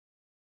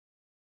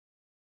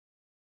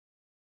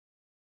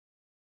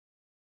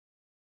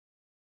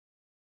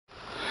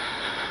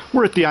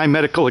We're at the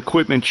iMedical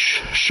Equipment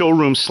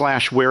showroom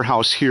 /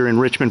 warehouse here in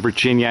Richmond,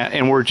 Virginia,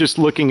 and we're just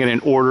looking at an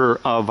order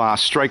of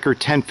Stryker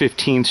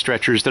 1015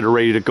 stretchers that are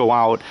ready to go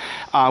out.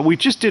 We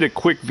just did a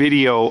quick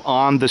video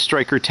on the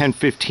Stryker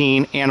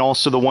 1015 and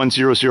also the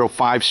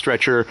 1005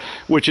 stretcher,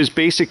 which is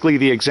basically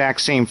the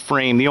exact same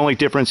frame. The only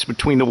difference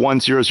between the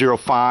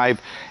 1005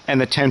 and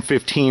the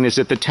 1015 is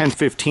that the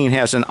 1015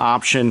 has an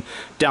option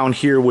down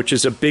here, which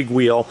is a big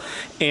wheel.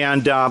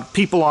 And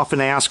people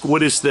often ask,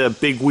 what is the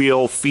big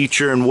wheel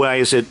feature and why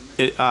is it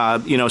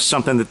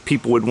something that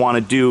people would want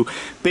to do?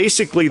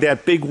 Basically,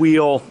 that big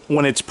wheel,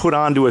 when it's put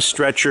onto a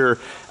stretcher,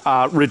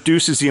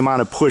 reduces the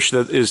amount of push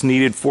that is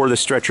needed for the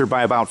stretcher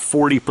by about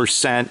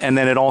 40%, and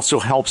then it also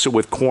helps it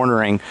with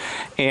cornering.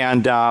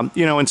 And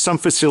in some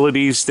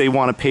facilities they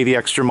want to pay the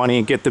extra money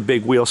and get the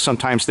big wheel.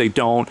 Sometimes they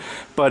don't.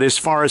 But as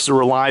far as the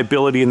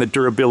reliability and the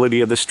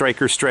durability of the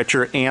Stryker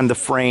stretcher and the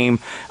frame,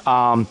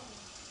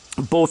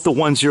 both the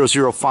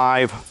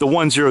 1005, the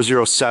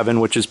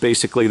 1007, which is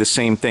basically the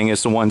same thing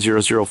as the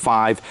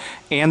 1005,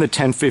 and the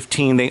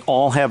 1015, they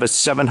all have a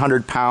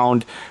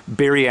 700-pound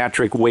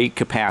bariatric weight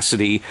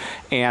capacity,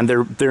 and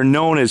they're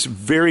known as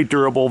very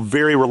durable,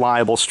 very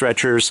reliable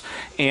stretchers.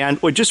 And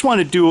I just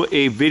want to do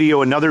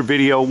another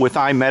video with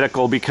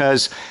iMedical,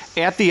 because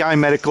at the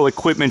iMedical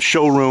Equipment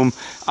showroom,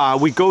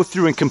 we go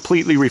through and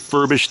completely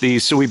refurbish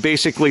these. So we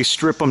basically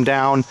strip them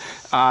down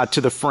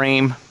to the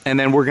frame, and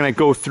then we're going to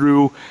go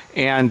through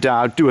and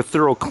do a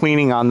thorough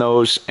cleaning on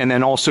those, and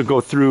then also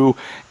go through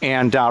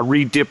and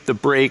re-dip the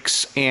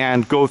brakes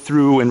and go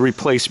through and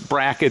replace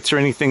brackets or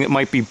anything that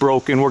might be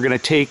broken. We're going to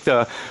take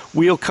the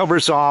wheel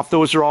covers off.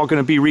 Those are all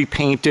going to be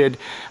repainted.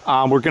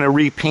 We're going to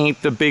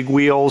repaint the big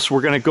wheels.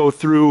 We're going to go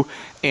through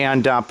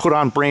and put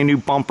on brand new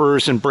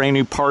bumpers and brand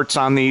new parts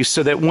on these,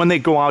 so that when they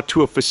go out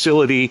to a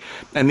facility,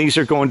 and these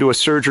are going to a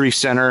surgery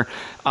center,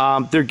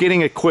 they're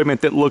getting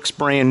equipment that looks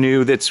brand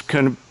new, that's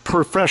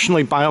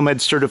professionally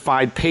biomed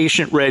certified,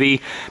 patient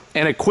ready,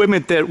 and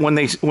equipment that when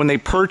they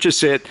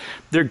purchase it,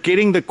 they're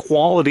getting the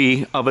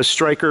quality of a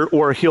Stryker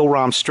or a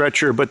Hill-Rom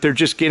stretcher, but they're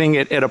just getting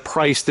it at a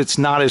price that's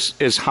not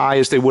as high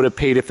as they would have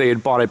paid if they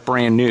had bought it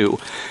brand new.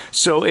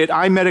 So at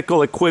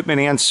iMedical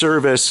Equipment and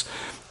Service,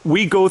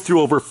 we go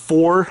through over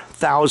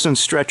 4,000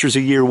 stretchers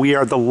a year. We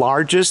are the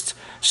largest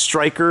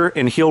Stryker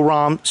and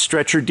Hill-Rom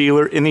stretcher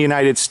dealer in the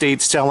United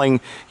States, selling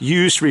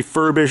used,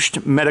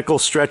 refurbished medical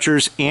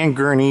stretchers and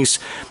gurneys.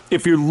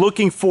 If you're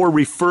looking for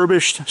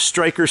refurbished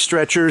Stryker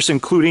stretchers,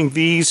 including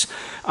these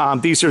are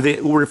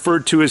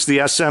referred to as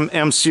the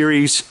SM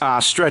series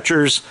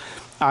stretchers,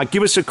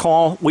 give us a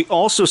call. We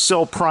also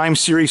sell Prime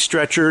series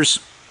stretchers,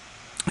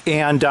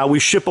 and we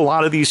ship a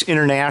lot of these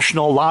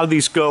international. A lot of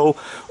these go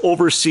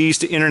overseas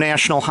to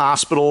international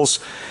hospitals,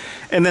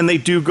 and then they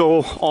do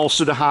go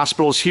also to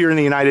hospitals here in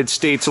the United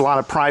States, a lot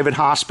of private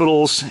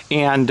hospitals,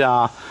 and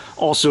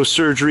also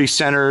surgery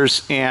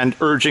centers and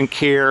urgent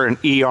care and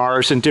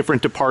ERs and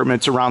different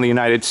departments around the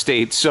United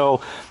States.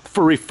 So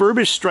for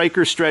refurbished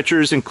Stryker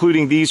stretchers,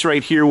 including these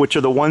right here, which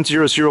are the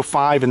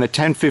 1005 and the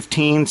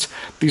 1015s,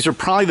 these are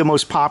probably the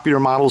most popular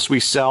models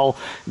we sell.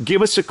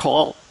 Give us a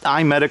call,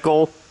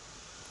 iMedical.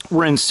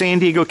 We're in San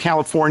Diego,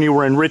 California.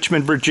 We're in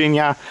Richmond,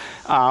 Virginia.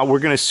 We're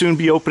going to soon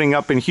be opening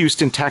up in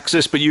Houston,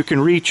 Texas, but you can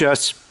reach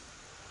us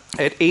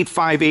at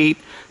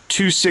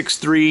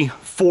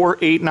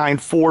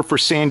 858-263-4894 for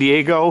San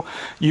Diego.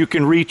 You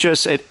can reach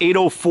us at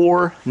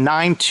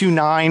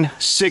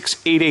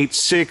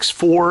 804-929-6886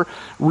 for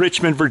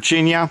Richmond,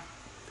 Virginia.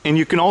 And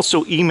you can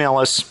also email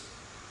us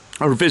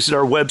or visit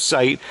our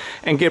website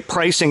and get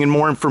pricing and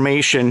more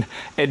information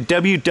at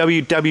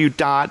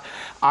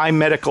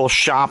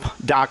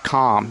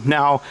www.imedicalshop.com.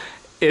 Now,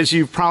 as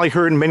you've probably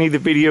heard in many of the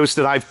videos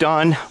that I've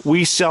done,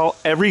 we sell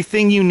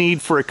everything you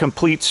need for a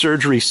complete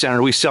surgery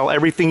center. We sell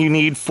everything you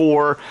need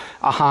for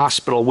a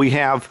hospital. We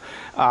have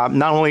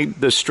not only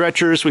the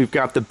stretchers, we've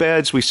got the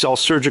beds, we sell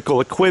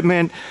surgical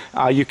equipment.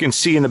 You can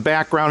see in the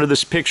background of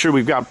this picture,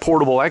 we've got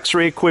portable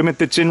x-ray equipment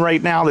that's in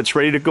right now that's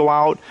ready to go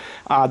out.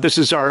 This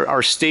is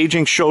our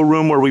staging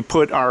showroom, where we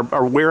put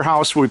our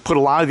warehouse, where we put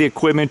a lot of the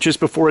equipment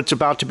just before it's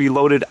about to be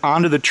loaded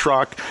onto the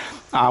truck.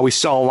 We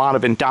sell a lot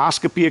of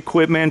endoscopy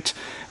equipment,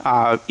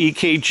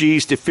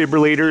 EKGs,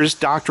 defibrillators,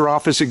 doctor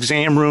office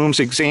exam rooms,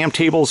 exam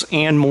tables,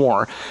 and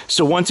more.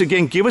 So once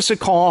again, give us a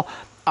call.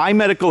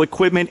 iMedical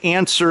Equipment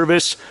and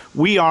Service.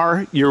 We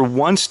are your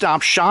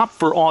one-stop shop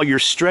for all your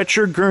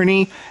stretcher,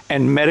 gurney,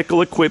 and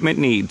medical equipment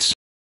needs.